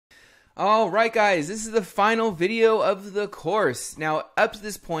All right, guys, this is the final video of the course. Now, up to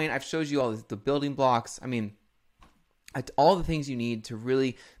this point, I've showed you all the building blocks. I mean, all the things you need to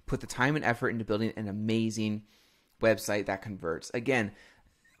really put the time and effort into building an amazing website that converts. Again,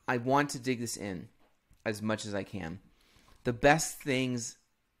 I want to dig this in as much as I can. The best things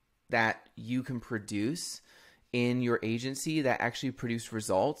that you can produce in your agency that actually produce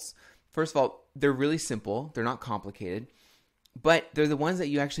results, first of all, they're really simple. They're not complicated. But they're the ones that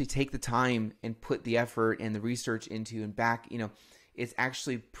you actually take the time and put the effort and the research into and back, it's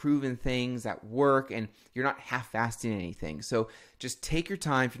actually proven things that work and you're not half-assing anything. So just take your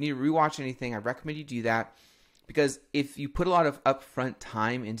time. If you need to rewatch anything, I recommend you do that, because if you put a lot of upfront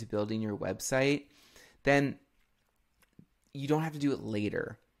time into building your website, then you don't have to do it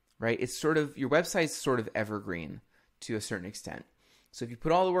later, right? It's sort of, your website's sort of evergreen to a certain extent. So if you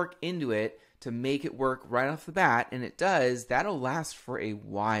put all the work into it to make it work right off the bat, and it does, that'll last for a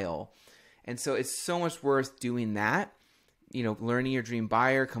while. And so it's so much worth doing that, learning your dream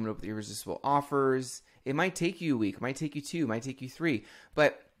buyer, coming up with irresistible offers. It might take you a week, it might take you 2, it might take you 3.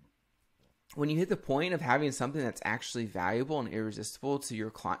 But when you hit the point of having something that's actually valuable and irresistible to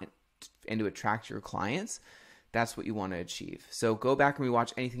your client and to attract your clients, that's what you want to achieve. So go back and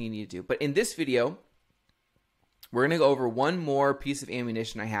rewatch anything you need to do. But in this video, we're going to go over one more piece of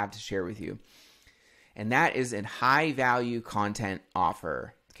ammunition I have to share with you. And that is a high value content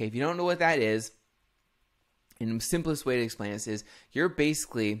offer. Okay, if you don't know what that is, in the simplest way to explain this is you're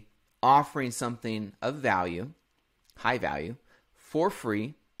basically offering something of value, high value, for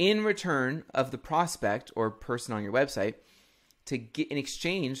free in return of the prospect or person on your website to get in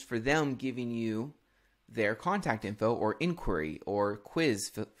exchange for them giving you their contact info or inquiry or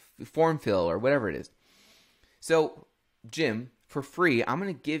quiz, form fill, or whatever it is. So, Jim, for free, I'm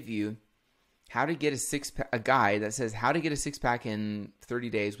going to give you how to get a guide that says how to get a six-pack in 30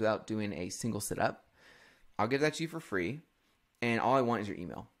 days without doing a single sit-up. I'll give that to you for free, and all I want is your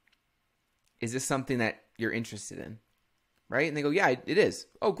email. Is this something that you're interested in? Right? And they go, yeah, it is.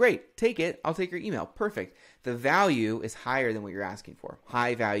 Oh, great. Take it. I'll take your email. Perfect. The value is higher than what you're asking for.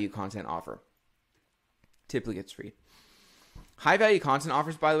 High value content offer. Typically gets free. High value content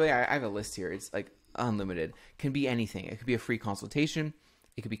offers, by the way, I have a list here. It's like unlimited. Can be anything. It could be a free consultation.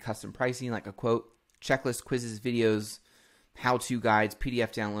 It could be custom pricing, like a quote, checklist, quizzes, videos, how-to guides,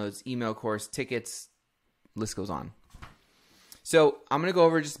 PDF downloads, email course, tickets, list goes on. So I'm going to go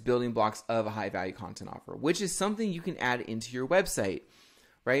over just building blocks of a high value content offer, which is something you can add into your website,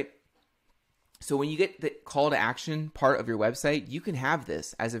 right? So when you get the call to action part of your website, you can have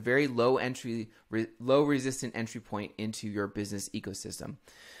this as a very low resistant entry point into your business ecosystem.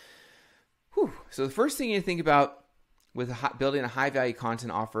 Whew. So the first thing you think about with building a high value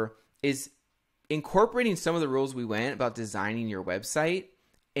content offer is incorporating some of the rules we went about designing your website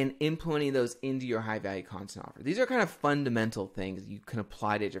and implementing those into your high value content offer. These are kind of fundamental things you can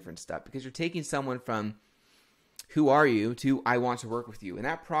apply to different stuff, because you're taking someone from who are you to I want to work with you. And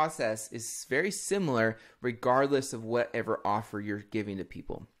that process is very similar regardless of whatever offer you're giving to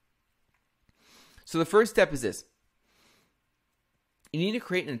people. So the first step is this. You need to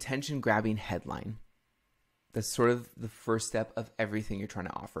create an attention-grabbing headline. That's sort of the first step of everything you're trying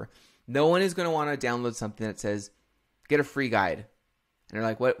to offer. No one is going to want to download something that says, get a free guide. And they're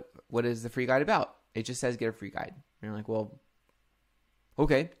like, what is the free guide about? It just says get a free guide. And you're like, well,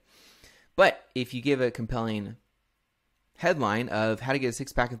 okay. But if you give a compelling headline of how to get a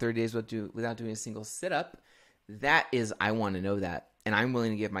six-pack in 30 days without doing a single sit-up, that is, I want to know that. And I'm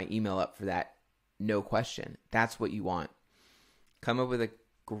willing to give my email up for that, no question. That's what you want. Come up with a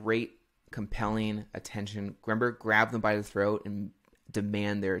great, compelling attention. Remember, grab them by the throat and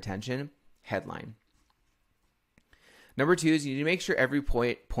demand their attention. Headline. Number 2 is you need to make sure every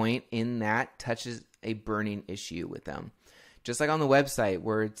point in that touches a burning issue with them. Just like on the website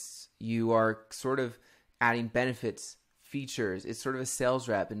where you are sort of adding benefits, features. It's sort of a sales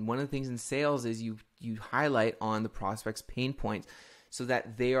rep. And one of the things in sales is you highlight on the prospect's pain points so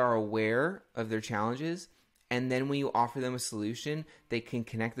that they are aware of their challenges. And then when you offer them a solution, they can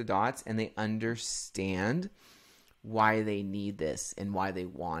connect the dots and they understand why they need this and why they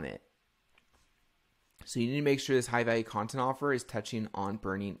want it. So you need to make sure this high value content offer is touching on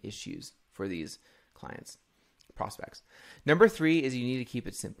burning issues for these clients, prospects. Number 3 is you need to keep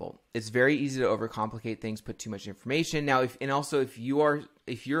it simple. It's very easy to overcomplicate things, put too much information. Now, if you're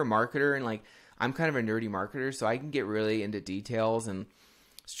a marketer, and like I'm kind of a nerdy marketer, so I can get really into details and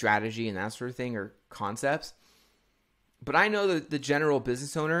strategy and that sort of thing, or concepts. But I know that the general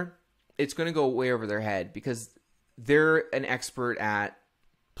business owner, it's going to go way over their head because they're an expert at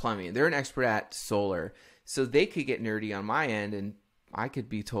plumbing. They're an expert at solar. So they could get nerdy on my end and I could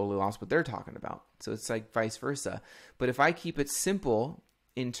be totally lost what they're talking about. So it's like vice versa. But if I keep it simple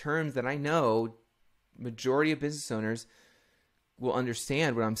in terms that I know majority of business owners will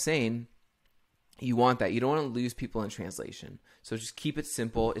understand what I'm saying, you want that. You don't want to lose people in translation. So just keep it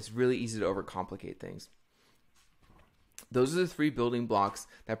simple. It's really easy to overcomplicate things. Those are the 3 building blocks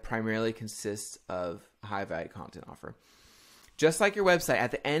that primarily consist of a high-value content offer. Just like your website, at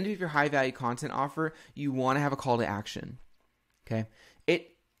the end of your high-value content offer, you want to have a call to action. Okay?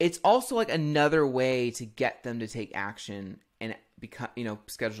 It's also like another way to get them to take action and become,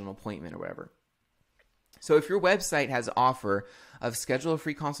 schedule an appointment or whatever. So if your website has an offer of schedule a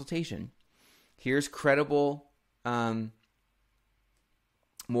free consultation, here's credible,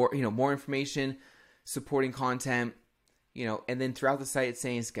 more information, supporting content, and then throughout the site it's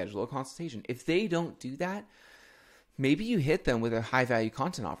saying schedule a consultation. If they don't do that, maybe you hit them with a high value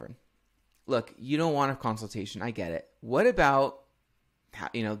content offer. Look, you don't want a consultation. I get it. What about,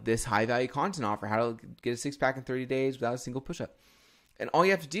 this high value content offer, how to get a 6-pack in 30 days without a single push-up? And all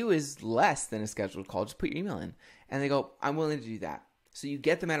you have to do is less than a scheduled call. Just put your email in. And they go, I'm willing to do that. So you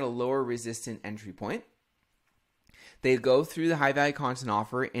get them at a lower resistant entry point. They go through the high value content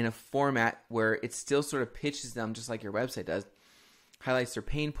offer in a format where it still sort of pitches them just like your website does. Highlights their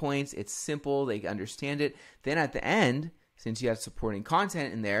pain points. It's simple. They understand it. Then at the end, since you have supporting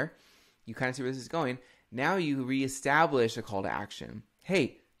content in there, you kind of see where this is going. Now you reestablish a call to action.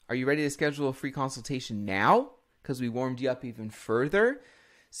 Hey, are you ready to schedule a free consultation now? Because we warmed you up even further.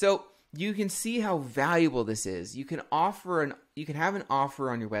 So you can see how valuable this is. You can have an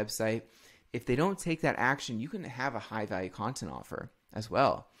offer on your website. If they don't take that action, you can have a high value content offer as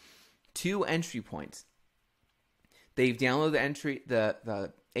well. 2 entry points. They've downloaded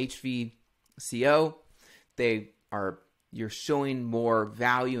the HVCO. You're showing more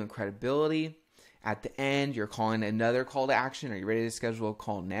value and credibility. At the end, you're calling another call to action. Are you ready to schedule a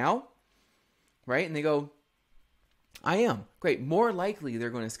call now? Right? And they go, I am. Great. More likely,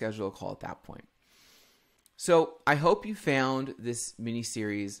 they're going to schedule a call at that point. So I hope you found this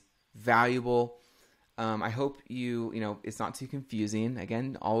mini-series valuable. I hope it's not too confusing.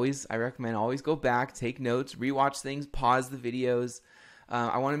 Again, I recommend always go back, take notes, rewatch things, pause the videos.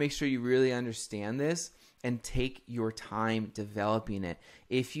 I want to make sure you really understand this and take your time developing it.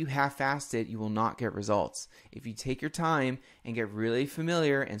 If you half-assed it, you will not get results. If you take your time and get really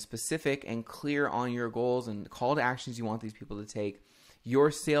familiar and specific and clear on your goals and call to actions you want these people to take,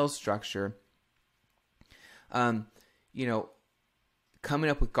 your sales structure, coming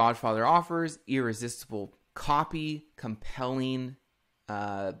up with Godfather offers, irresistible copy, compelling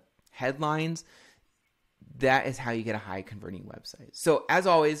headlines, that is how you get a high converting website. So as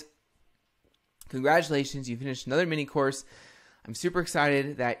always, congratulations, you finished another mini course. I'm super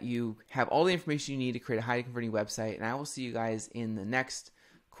excited that you have all the information you need to create a high converting website, and I will see you guys in the next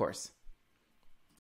course.